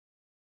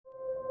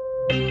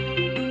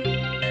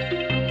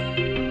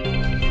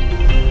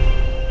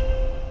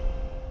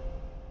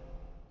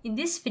In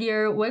this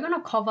video, we're going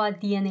to cover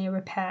DNA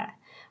repair.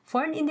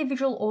 For an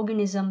individual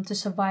organism to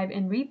survive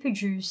and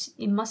reproduce,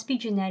 it must be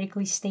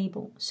genetically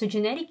stable, so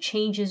genetic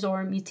changes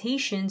or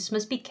mutations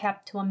must be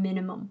kept to a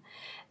minimum.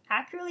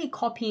 Accurately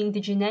copying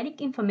the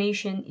genetic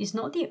information is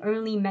not the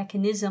only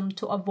mechanism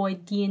to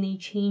avoid DNA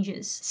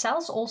changes.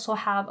 Cells also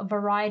have a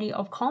variety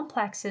of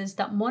complexes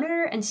that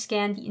monitor and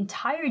scan the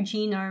entire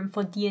genome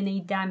for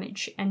DNA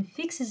damage and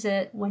fixes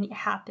it when it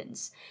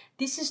happens.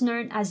 This is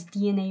known as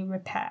DNA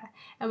repair,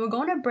 and we're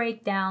going to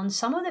break down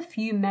some of the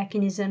few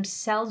mechanisms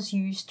cells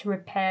use to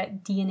repair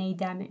DNA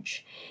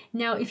damage.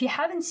 Now, if you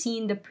haven't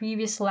seen the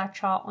previous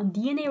lecture on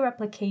DNA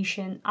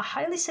replication, I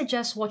highly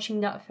suggest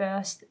watching that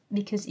first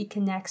because it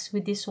connects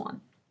with this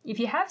one. If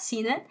you have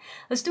seen it,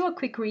 let's do a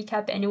quick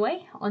recap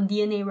anyway on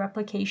DNA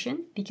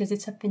replication because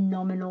it's a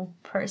phenomenal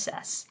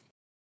process.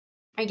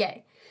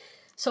 Okay,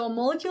 so a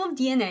molecule of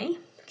DNA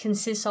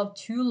consists of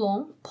two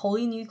long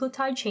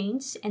polynucleotide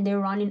chains and they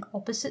run in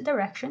opposite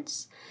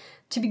directions.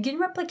 To begin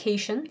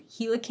replication,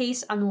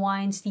 helicase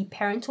unwinds the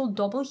parental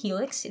double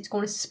helix. It's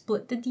going to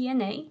split the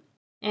DNA,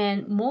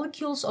 and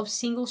molecules of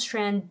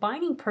single-strand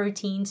binding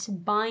proteins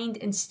bind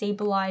and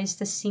stabilize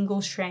the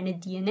single-stranded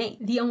DNA.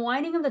 The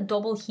unwinding of the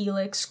double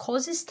helix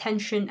causes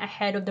tension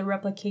ahead of the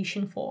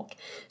replication fork.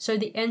 So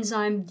the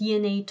enzyme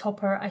DNA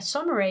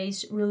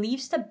topoisomerase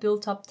relieves the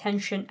built-up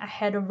tension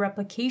ahead of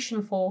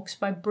replication forks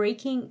by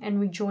breaking and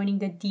rejoining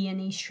the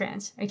DNA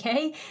strands.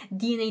 Okay?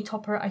 DNA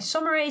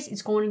topoisomerase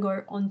is going to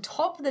go on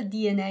top of the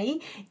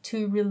DNA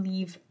to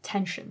relieve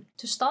tension.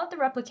 To start the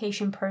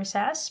replication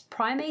process,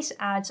 primase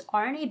adds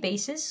RNA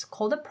bases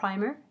called a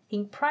primer.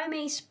 Think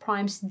primase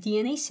primes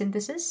DNA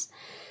synthesis.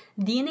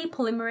 DNA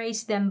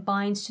polymerase then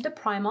binds to the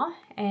primer,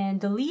 and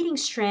the leading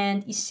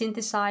strand is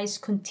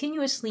synthesized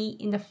continuously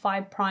in the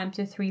 5'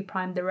 to 3'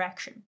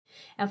 direction.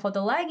 And for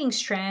the lagging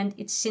strand,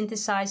 it's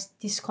synthesized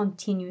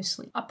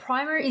discontinuously. A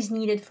primer is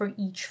needed for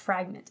each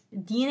fragment.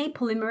 DNA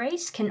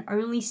polymerase can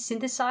only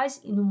synthesize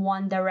in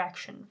one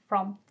direction,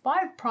 from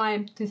 5'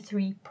 to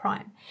 3'.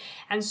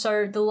 And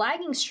so the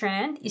lagging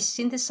strand is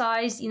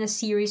synthesized in a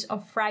series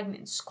of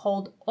fragments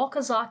called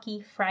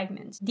Okazaki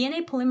fragments.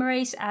 DNA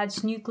polymerase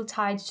adds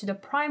nucleotides to the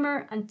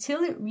primer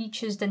until it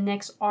reaches the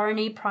next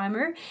RNA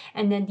primer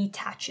and then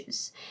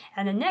detaches.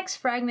 And the next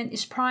fragment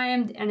is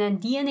primed, and then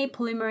DNA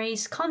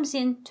polymerase comes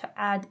in to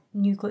add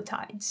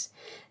nucleotides.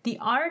 The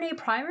RNA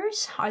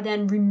primers are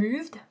then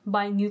removed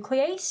by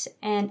nuclease,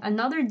 and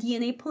another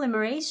DNA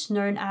polymerase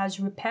known as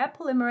repair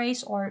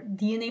polymerase or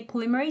DNA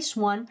polymerase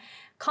 1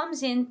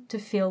 comes in to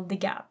fill the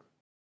gap.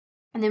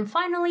 And then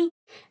finally,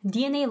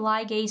 DNA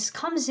ligase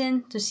comes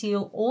in to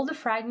seal all the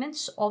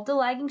fragments of the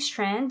lagging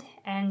strand,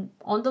 and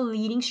on the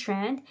leading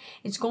strand,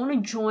 it's going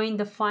to join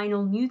the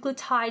final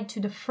nucleotide to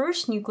the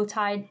first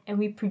nucleotide, and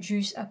we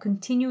produce a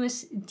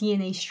continuous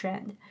DNA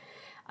strand.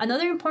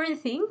 Another important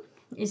thing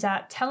is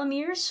that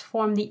telomeres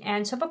form the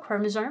ends of a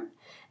chromosome.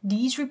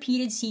 These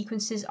repeated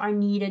sequences are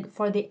needed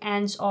for the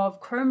ends of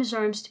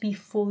chromosomes to be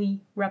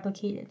fully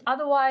replicated.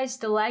 Otherwise,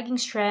 the lagging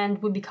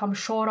strand would become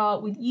shorter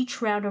with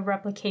each round of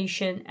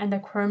replication, and the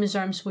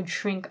chromosomes would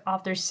shrink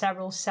after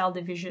several cell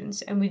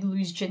divisions, and we'd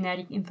lose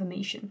genetic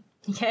information.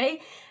 Okay?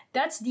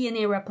 That's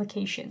DNA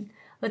replication.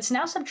 Let's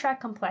now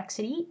subtract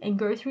complexity and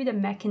go through the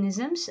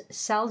mechanisms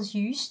cells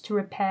use to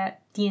repair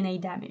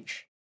DNA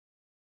damage.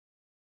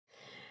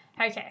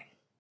 Okay.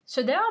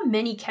 So there are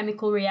many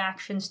chemical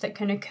reactions that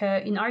can occur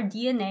in our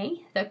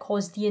DNA that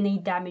cause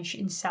DNA damage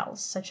in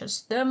cells, such as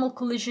thermal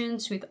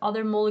collisions with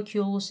other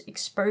molecules,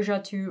 exposure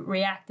to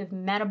reactive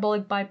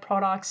metabolic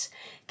byproducts,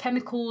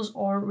 chemicals,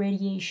 or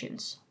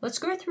radiations. Let's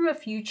go through a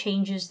few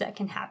changes that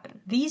can happen.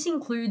 These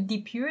include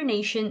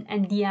depurination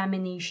and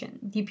deamination.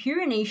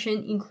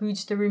 Depurination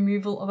includes the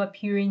removal of a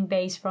purine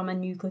base from a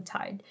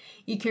nucleotide.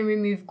 It can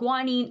remove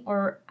guanine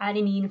or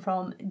adenine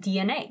from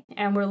DNA,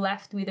 and we're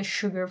left with a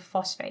sugar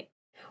phosphate.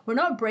 We're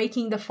not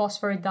breaking the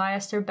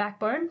phosphodiester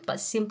backbone,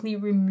 but simply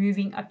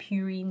removing a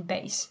purine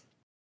base.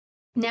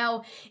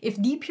 Now, if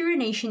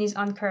depurination is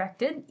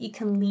uncorrected, it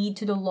can lead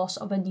to the loss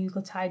of a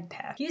nucleotide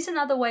pair. Here's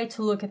another way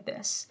to look at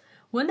this.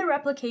 When the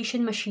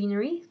replication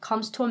machinery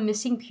comes to a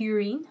missing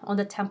purine on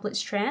the template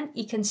strand,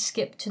 it can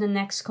skip to the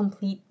next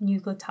complete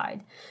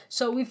nucleotide.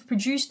 So we've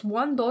produced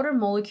one daughter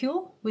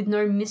molecule with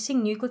no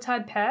missing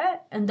nucleotide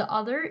pair, and the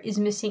other is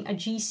missing a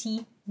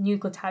GC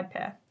nucleotide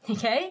pair.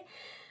 Okay?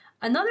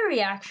 Another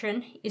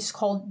reaction is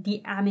called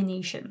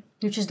deamination,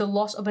 which is the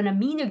loss of an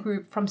amino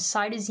group from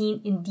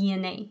cytosine in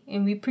DNA,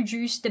 and we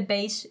produce the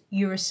base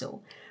uracil.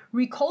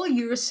 Recall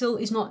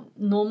uracil is not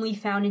normally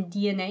found in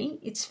DNA,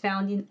 it's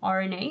found in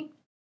RNA,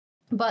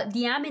 but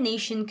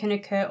deamination can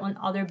occur on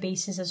other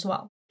bases as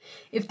well.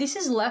 If this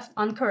is left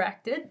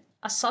uncorrected,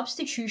 a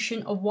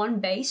substitution of one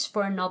base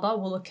for another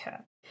will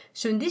occur.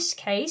 So in this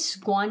case,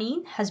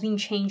 guanine has been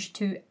changed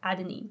to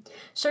adenine.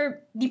 So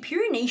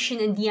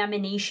depurination and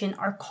deamination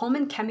are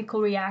common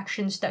chemical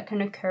reactions that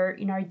can occur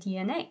in our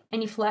DNA.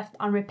 And if left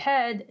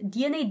unrepaired,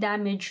 DNA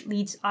damage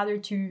leads either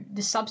to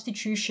the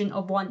substitution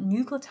of one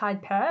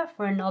nucleotide pair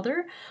for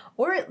another,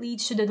 or it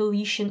leads to the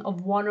deletion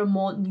of one or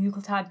more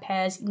nucleotide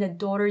pairs in the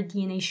daughter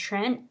DNA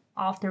strand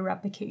after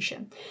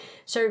replication.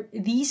 So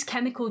these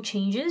chemical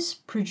changes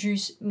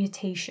produce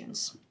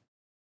mutations.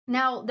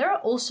 Now, there are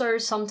also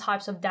some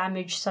types of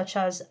damage such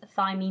as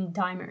thymine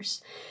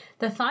dimers.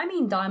 The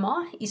thymine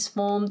dimer is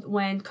formed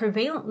when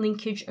covalent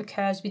linkage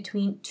occurs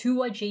between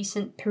two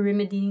adjacent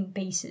pyrimidine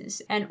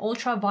bases, and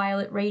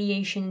ultraviolet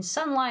radiation in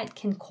sunlight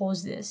can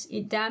cause this.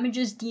 It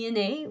damages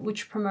DNA,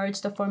 which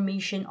promotes the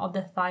formation of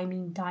the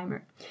thymine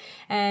dimer.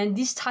 And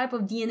this type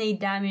of DNA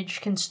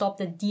damage can stop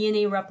the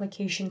DNA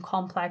replication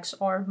complex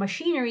or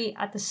machinery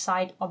at the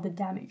site of the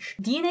damage.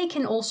 DNA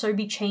can also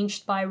be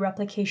changed by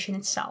replication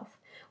itself.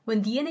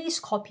 When DNA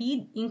is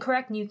copied,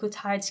 incorrect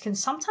nucleotides can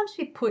sometimes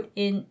be put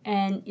in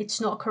and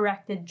it's not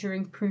corrected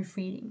during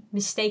proofreading.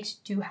 Mistakes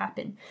do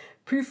happen.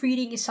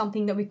 Proofreading is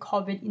something that we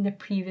covered in the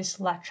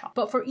previous lecture.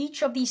 But for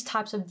each of these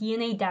types of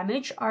DNA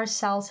damage, our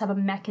cells have a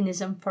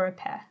mechanism for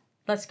repair.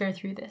 Let's go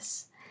through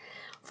this.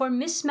 For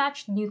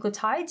mismatched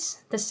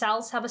nucleotides, the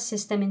cells have a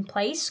system in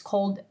place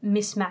called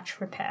mismatch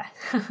repair.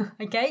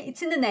 Okay,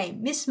 it's in the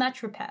name,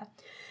 mismatch repair.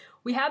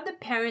 We have the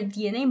parent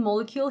DNA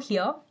molecule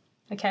here.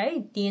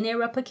 Okay, DNA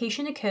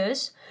replication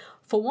occurs.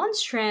 For one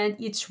strand,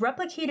 it's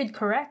replicated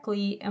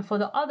correctly, and for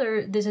the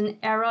other, there's an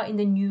error in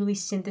the newly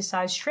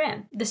synthesized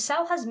strand. The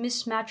cell has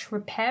mismatch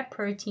repair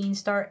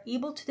proteins that are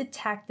able to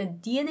detect the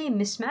DNA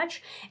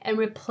mismatch and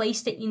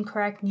replace the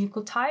incorrect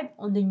nucleotide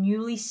on the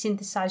newly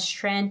synthesized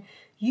strand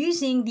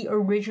using the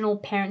original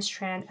parent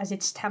strand as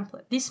its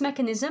template. This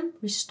mechanism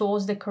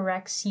restores the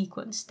correct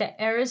sequence. The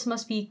errors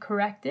must be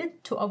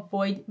corrected to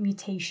avoid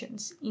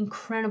mutations.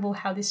 Incredible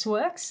how this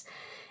works.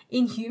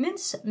 In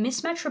humans,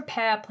 mismatch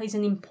repair plays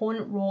an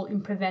important role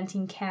in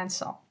preventing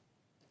cancer.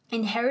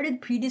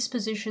 Inherited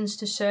predispositions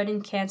to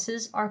certain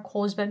cancers are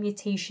caused by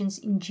mutations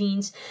in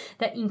genes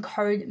that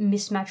encode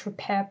mismatch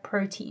repair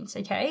proteins,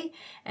 okay?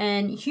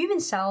 And human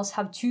cells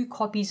have 2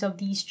 copies of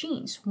these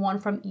genes, one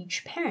from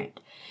each parent.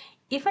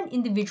 If an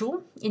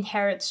individual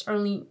inherits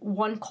only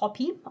 1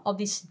 copy of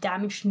this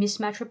damaged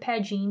mismatch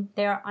repair gene,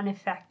 they are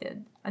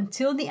unaffected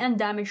until the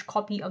undamaged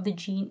copy of the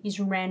gene is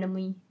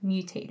randomly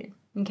mutated.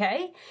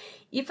 Okay?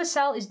 If a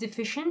cell is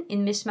deficient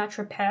in mismatch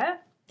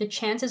repair, the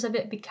chances of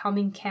it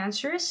becoming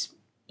cancerous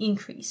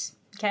increase.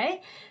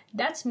 Okay?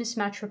 That's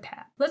mismatch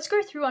repair. Let's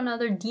go through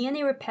another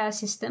DNA repair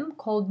system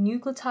called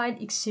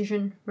nucleotide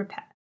excision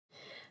repair.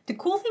 The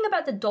cool thing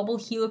about the double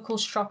helical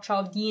structure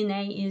of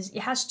DNA is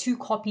it has 2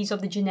 copies of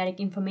the genetic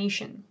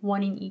information,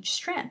 1 in each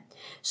strand.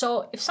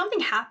 So if something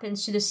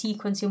happens to the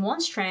sequence in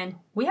one strand,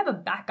 we have a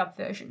backup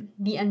version,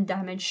 the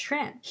undamaged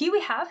strand. Here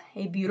we have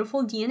a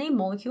beautiful DNA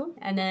molecule,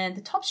 and then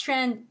the top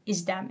strand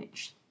is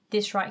damaged.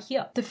 This right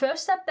here. The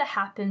first step that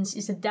happens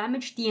is the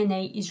damaged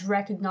DNA is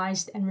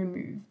recognized and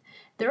removed.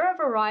 There are a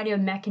variety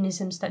of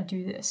mechanisms that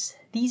do this.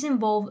 These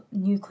involve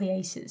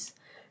nucleases.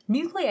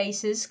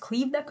 Nucleases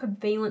cleave the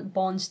covalent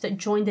bonds that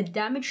join the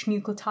damaged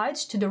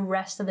nucleotides to the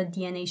rest of the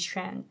DNA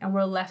strand, and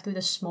we're left with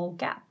a small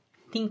gap.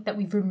 Think that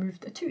we've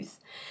removed a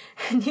tooth.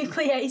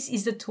 Nuclease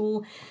is the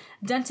tool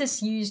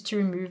dentists use to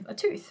remove a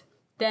tooth.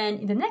 Then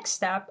in the next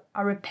step,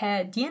 a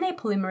repair DNA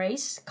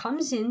polymerase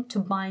comes in to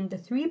bind the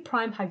 3'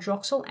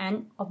 hydroxyl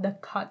end of the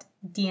cut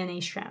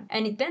DNA strand.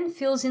 And it then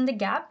fills in the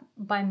gap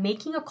by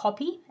making a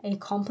copy, a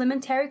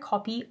complementary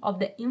copy of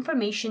the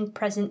information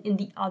present in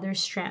the other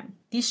strand.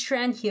 This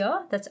strand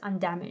here that's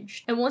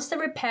undamaged. And once the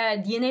repair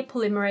DNA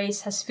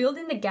polymerase has filled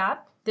in the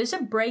gap, there's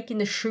a break in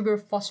the sugar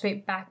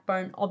phosphate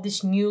backbone of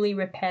this newly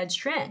repaired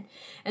strand.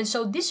 And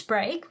so this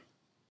break,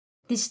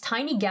 this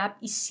tiny gap,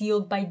 is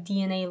sealed by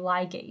DNA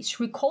ligase.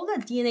 Recall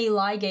that DNA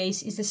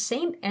ligase is the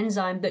same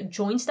enzyme that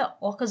joins the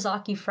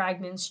Okazaki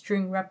fragments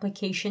during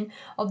replication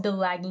of the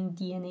lagging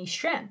DNA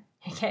strand.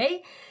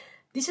 Okay?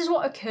 This is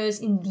what occurs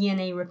in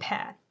DNA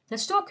repair.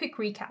 Let's do a quick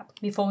recap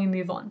before we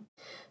move on.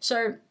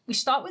 So we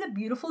start with a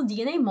beautiful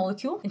DNA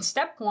molecule. In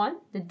step 1,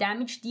 the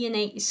damaged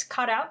DNA is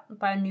cut out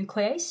by a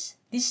nuclease.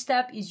 This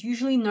step is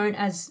usually known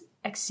as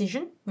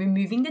excision,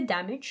 removing the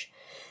damage.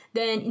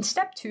 Then in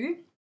step 2,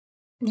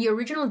 the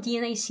original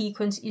DNA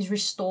sequence is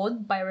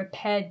restored by a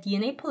repaired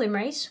DNA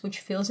polymerase,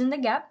 which fills in the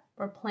gap,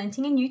 or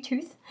planting a new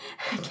tooth,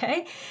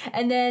 okay?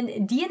 And then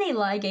DNA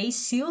ligase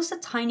seals the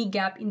tiny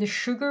gap in the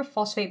sugar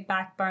phosphate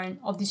backbone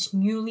of this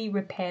newly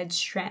repaired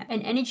strand.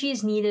 And energy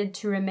is needed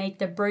to remake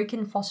the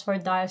broken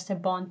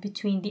phosphodiester bond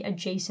between the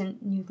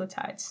adjacent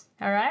nucleotides,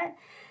 all right?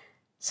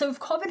 So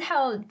we've covered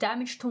how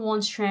damage to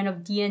one strand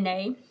of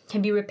DNA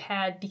can be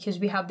repaired because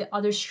we have the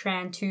other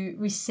strand to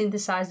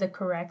resynthesize the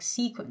correct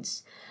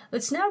sequence.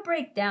 Let's now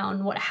break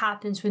down what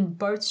happens when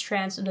both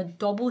strands of the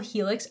double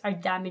helix are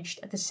damaged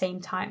at the same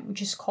time, which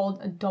is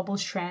called a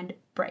double-strand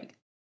break.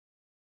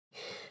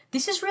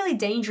 This is really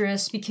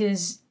dangerous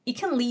because it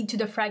can lead to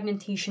the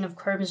fragmentation of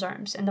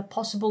chromosomes and the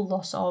possible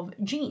loss of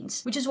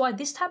genes, which is why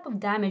this type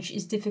of damage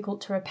is difficult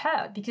to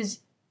repair,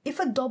 because if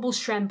a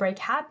double-strand break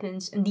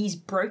happens and these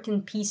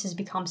broken pieces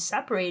become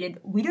separated,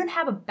 we don't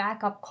have a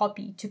backup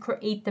copy to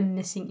create the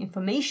missing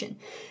information.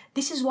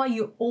 This is why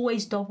you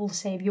always double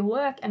save your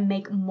work and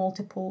make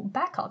multiple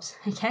backups,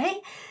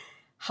 okay?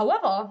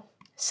 However,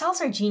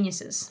 cells are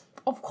geniuses.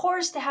 Of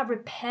course, they have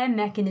repair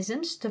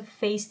mechanisms to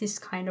face this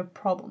kind of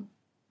problem.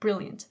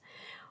 Brilliant.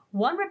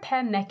 One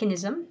repair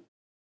mechanism,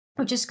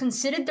 which is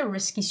considered the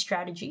risky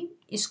strategy,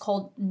 is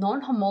called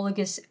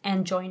non-homologous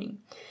end joining.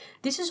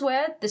 This is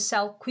where the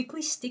cell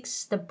quickly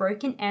sticks the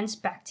broken ends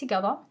back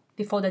together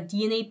before the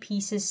DNA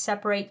pieces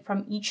separate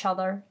from each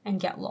other and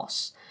get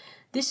lost.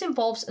 This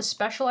involves a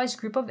specialized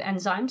group of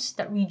enzymes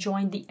that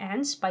rejoin the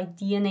ends by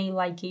DNA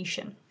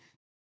ligation.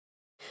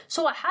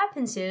 So what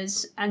happens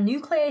is a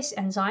nuclease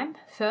enzyme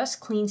first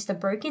cleans the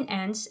broken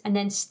ends and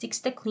then sticks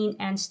the clean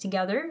ends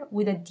together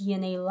with a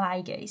DNA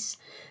ligase.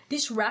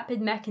 This rapid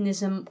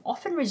mechanism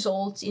often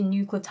results in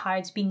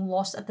nucleotides being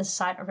lost at the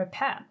site of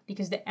repair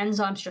because the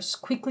enzymes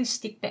just quickly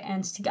stick the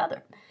ends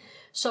together.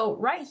 So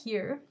right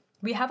here,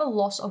 we have a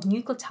loss of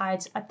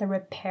nucleotides at the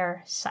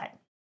repair site.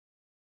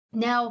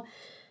 Now,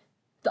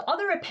 the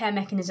other repair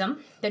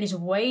mechanism that is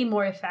way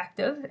more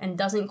effective and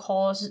doesn't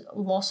cause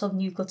loss of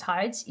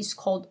nucleotides is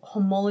called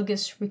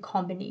homologous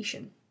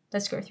recombination.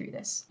 Let's go through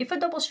this. If a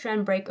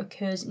double-strand break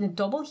occurs in a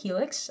double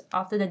helix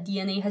after the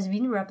DNA has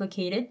been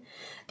replicated,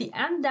 the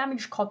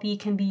undamaged copy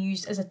can be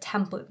used as a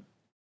template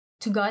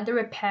to guide the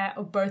repair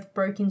of both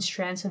broken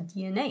strands of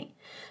DNA.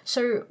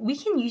 So we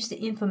can use the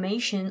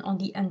information on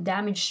the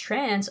undamaged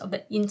strands of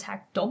the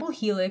intact double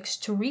helix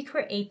to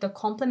recreate the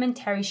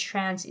complementary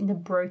strands in the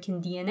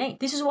broken DNA.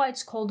 This is why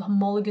it's called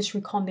homologous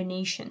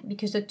recombination,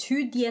 because the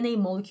two DNA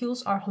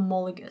molecules are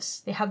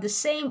homologous. They have the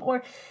same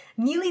or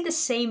nearly the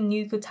same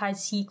nucleotide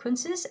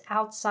sequences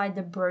outside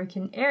the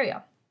broken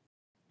area.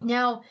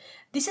 Now,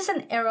 this is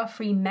an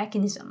error-free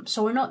mechanism,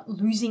 so we're not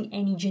losing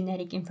any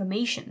genetic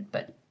information,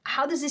 but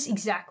how does this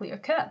exactly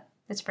occur?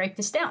 Let's break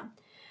this down.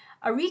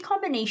 A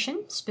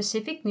recombination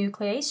specific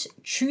nuclease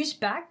chews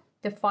back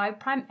the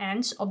 5'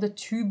 ends of the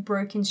two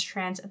broken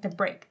strands at the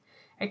break.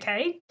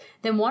 Okay?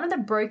 Then one of the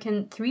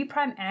broken 3'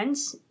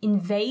 ends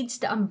invades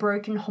the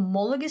unbroken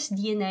homologous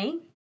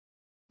DNA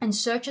and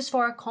searches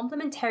for a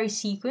complementary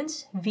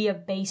sequence via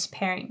base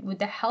pairing with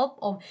the help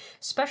of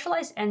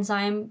specialized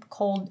enzyme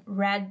called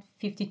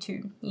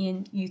RAD52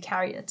 in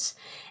eukaryotes.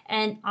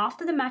 And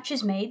after the match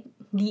is made,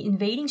 the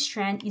invading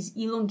strand is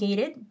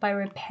elongated by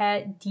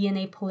repair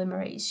DNA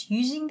polymerase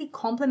using the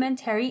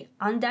complementary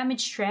undamaged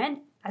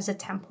strand as a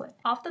template.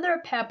 After the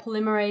repair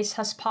polymerase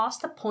has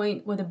passed the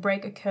point where the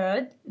break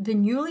occurred, the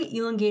newly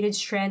elongated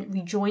strand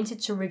rejoins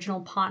its original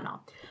partner,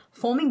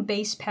 forming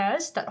base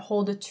pairs that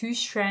hold the two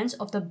strands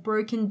of the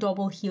broken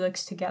double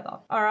helix together.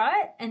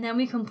 Alright, and then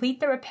we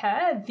complete the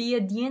repair via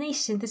DNA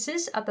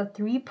synthesis at the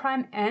 3'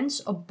 ends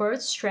of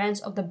both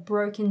strands of the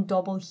broken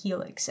double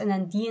helix, and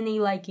then DNA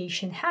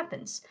ligation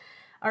happens.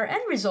 Our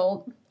end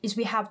result is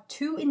we have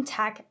two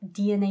intact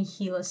DNA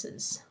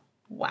helices.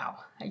 Wow,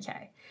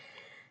 okay.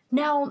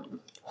 Now,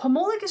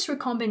 homologous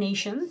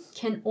recombination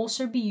can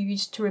also be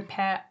used to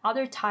repair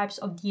other types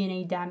of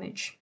DNA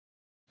damage.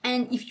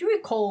 And if you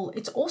recall,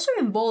 it's also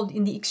involved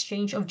in the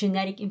exchange of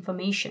genetic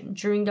information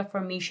during the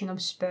formation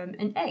of sperm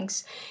and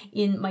eggs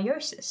in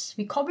meiosis.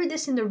 We covered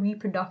this in the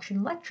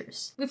reproduction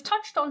lectures. We've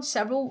touched on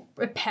several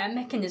repair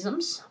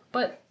mechanisms,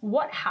 but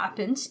what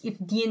happens if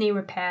DNA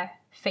repair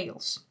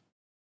fails?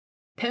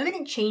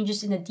 Permanent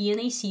changes in the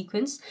DNA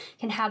sequence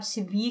can have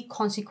severe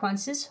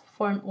consequences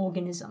for an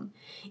organism.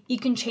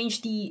 It can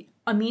change the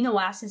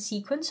amino acid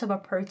sequence of a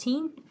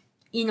protein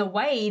in a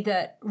way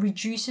that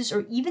reduces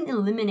or even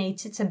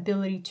eliminates its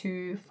ability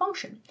to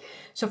function.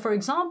 So for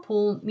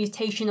example,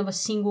 mutation of a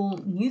single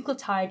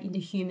nucleotide in the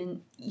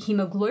human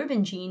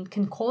hemoglobin gene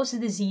can cause the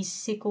disease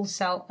sickle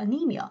cell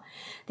anemia.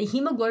 The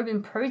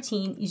hemoglobin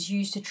protein is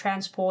used to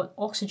transport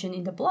oxygen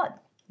in the blood.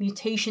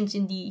 Mutations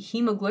in the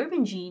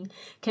hemoglobin gene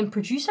can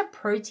produce a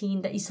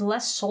protein that is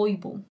less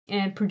soluble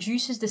and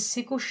produces the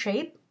sickle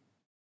shape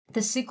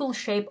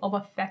of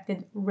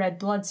affected red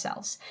blood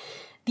cells.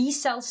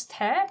 These cells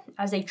tear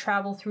as they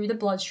travel through the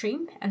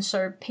bloodstream, and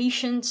so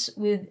patients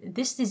with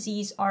this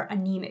disease are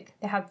anemic.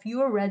 They have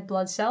fewer red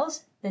blood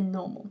cells than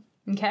normal,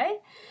 okay?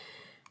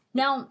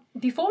 Now,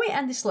 before we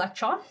end this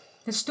lecture,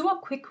 let's do a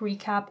quick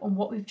recap on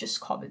what we've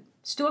just covered.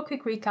 Let's do a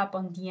quick recap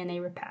on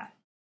DNA repair.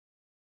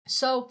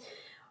 So,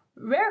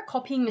 rare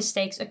copying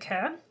mistakes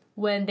occur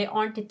when they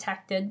aren't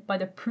detected by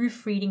the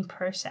proofreading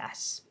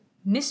process.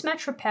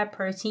 Mismatch repair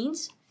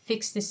proteins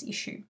fix this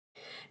issue.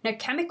 Now,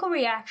 chemical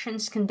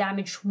reactions can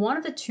damage one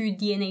of the two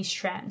DNA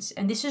strands,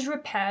 and this is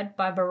repaired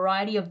by a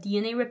variety of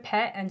DNA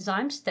repair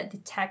enzymes that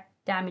detect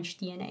damaged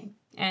DNA.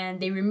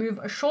 And they remove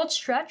a short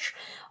stretch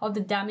of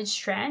the damaged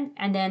strand,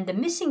 and then the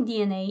missing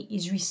DNA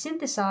is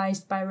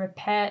resynthesized by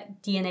repair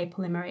DNA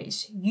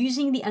polymerase,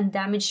 using the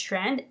undamaged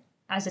strand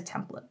as a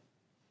template.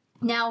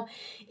 Now,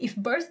 if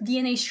both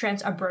DNA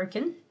strands are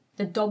broken,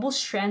 the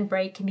double-strand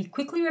break can be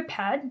quickly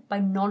repaired by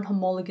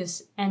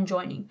non-homologous end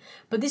joining,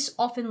 but this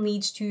often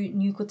leads to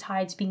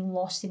nucleotides being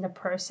lost in the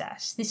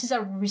process. This is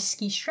a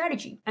risky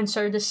strategy, and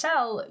so the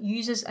cell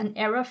uses an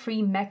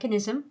error-free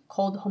mechanism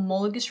called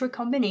homologous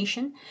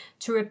recombination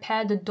to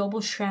repair the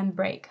double-strand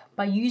break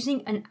by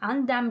using an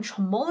undamaged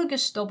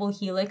homologous double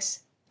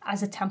helix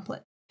as a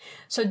template.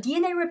 So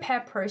DNA repair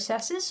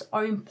processes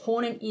are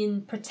important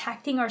in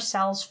protecting our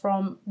cells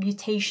from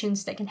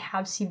mutations that can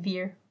have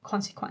severe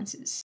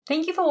consequences.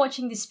 Thank you for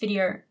watching this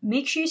video.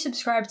 Make sure you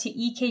subscribe to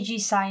EKG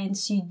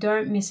Science so you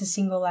don't miss a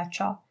single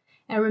lecture.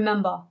 And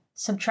remember,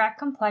 subtract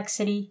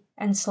complexity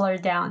and slow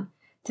down.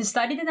 To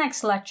study the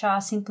next lecture,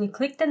 simply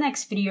click the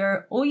next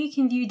video or you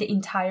can view the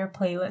entire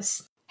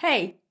playlist.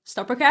 Hey,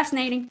 stop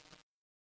procrastinating!